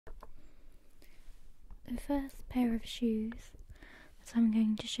The first pair of shoes that I'm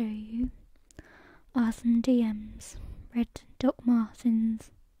going to show you are some DMs, red Doc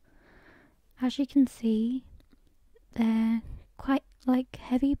Martens. As you can see, they're quite like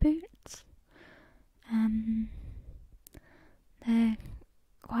heavy boots. They're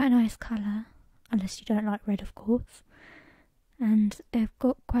quite a nice colour, unless you don't like red, of course. And they've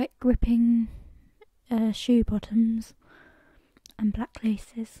got quite gripping shoe bottoms and black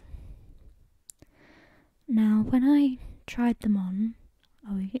laces. Now, when I tried them on,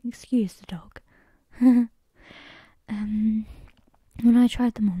 excuse the dog. When I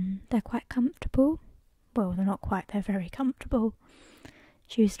tried them on, they're quite comfortable. Well, they're not quite, they're very comfortable.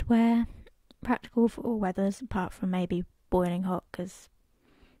 Shoes to wear, practical for all weathers, apart from maybe boiling hot, because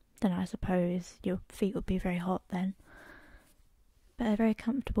then I suppose your feet would be very hot then. But they're very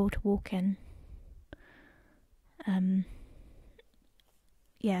comfortable to walk in.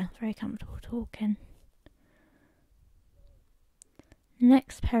 Yeah, very comfortable to walk in. The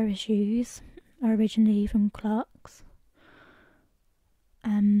next pair of shoes are originally from Clarks.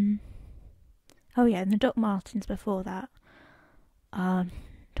 Oh yeah, and the Doc Martens before that are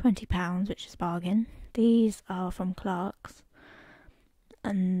 £20, which is a bargain. These are from Clarks,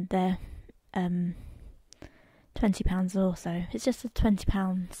 and they're £20 also. It's just a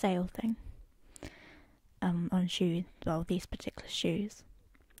 £20 sale thing on shoes. Well, these particular shoes.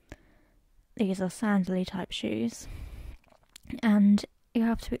 These are sandally type shoes, and you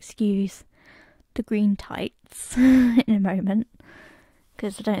have to excuse the green tights in a moment,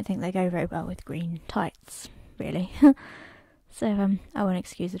 because I don't think they go very well with green tights, really. So I won't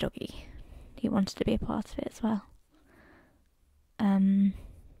excuse the doggy. He wanted to be a part of it as well.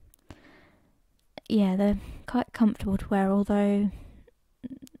 Yeah, they're quite comfortable to wear, although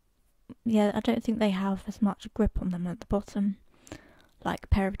yeah, I don't think they have as much grip on them at the bottom like a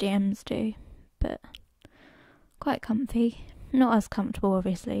pair of DMs do, but quite comfy. Not as comfortable,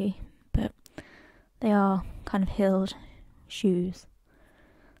 obviously, but they are kind of heeled shoes.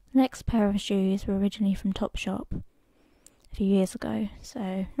 The next pair of shoes were originally from Topshop a few years ago,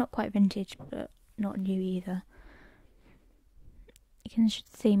 so not quite vintage, but not new either. You can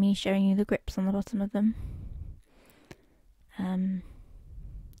see me showing you the grips on the bottom of them.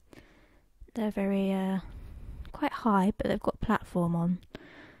 They're very quite high, but they've got a platform on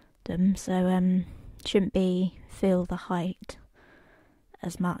them, so shouldn't feel the height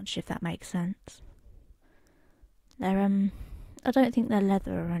as much, if that makes sense. They're I don't think they're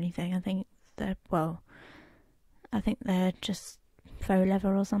leather or anything. I think they're just faux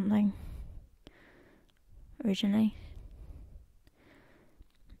leather or something originally.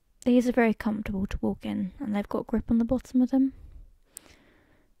 These are very comfortable to walk in, and they've got grip on the bottom of them,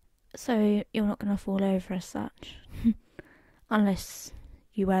 so you're not going to fall over as such. Unless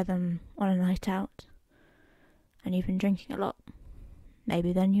you wear them on a night out and you've been drinking a lot.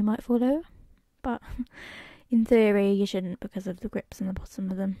 Maybe then you might fall over, but in theory you shouldn't, because of the grips on the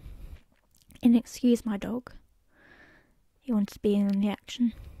bottom of them. And excuse my dog, he wanted to be in on the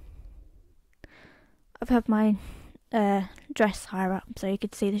action. I've had my dress higher up so you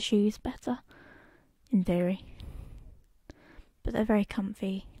could see the shoes better, in theory. But they're very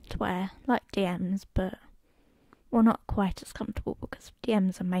comfy to wear, like DMs, but well, not quite as comfortable, because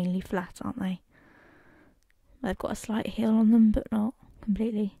DMs are mainly flat, aren't they? They've got a slight heel on them, but not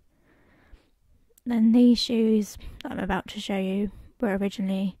completely. Then these shoes that I'm about to show you were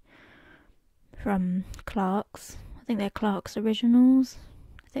originally from Clarks. I think they're Clarks Originals,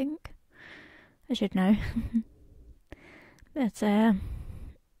 I think. I should know. But they're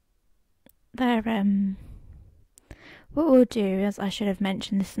what we'll do is, I should have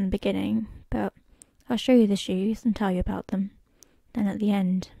mentioned this in the beginning, but I'll show you the shoes and tell you about them. Then at the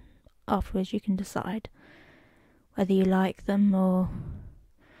end, afterwards, you can decide whether you like them or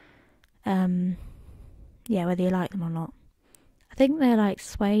whether you like them or not. I think they're like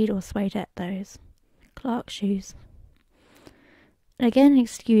suede or suedette, those Clark shoes. And again,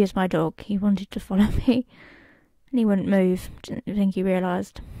 excuse my dog, he wanted to follow me and he wouldn't move. Didn't think he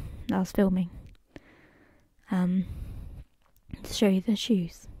realised I was filming. To show you the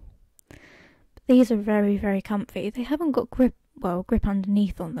shoes. But these are very, very comfy. They haven't got grip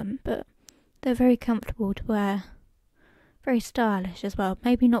underneath on them, but they're very comfortable to wear. Very stylish as well.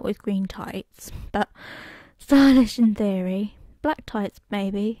 Maybe not with green tights, but stylish in theory. Black tights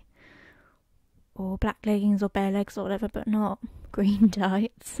maybe, or black leggings or bare legs or whatever, but not green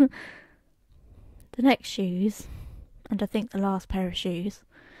tights. The next shoes, and I think the last pair of shoes,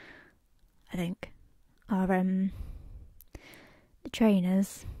 are the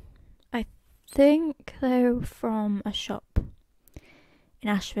trainers. I think they're from a shop in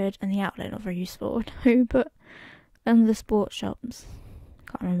Ashford and the Outlet, not very useful, no, but the sports shops,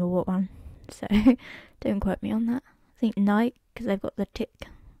 can't remember what one, so don't quote me on that. I think Nike, because they've got the tick,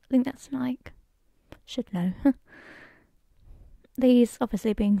 I think that's Nike, should know. These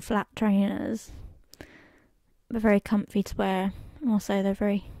obviously being flat trainers, they're very comfy to wear, and also they're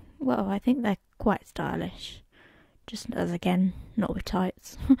very, well, I think they're quite stylish, just as again, not with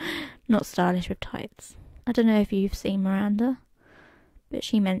tights, not stylish with tights. I don't know if you've seen Miranda, but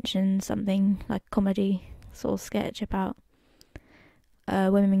she mentioned something like comedy sort of sketch about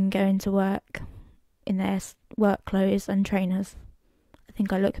women going to work in their work clothes and trainers. I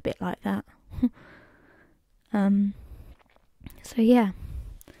think I look a bit like that. So yeah.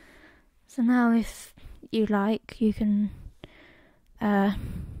 So now if you like, you can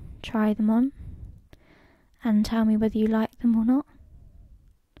try them on and tell me whether you like them or not.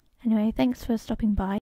 Anyway, thanks for stopping by.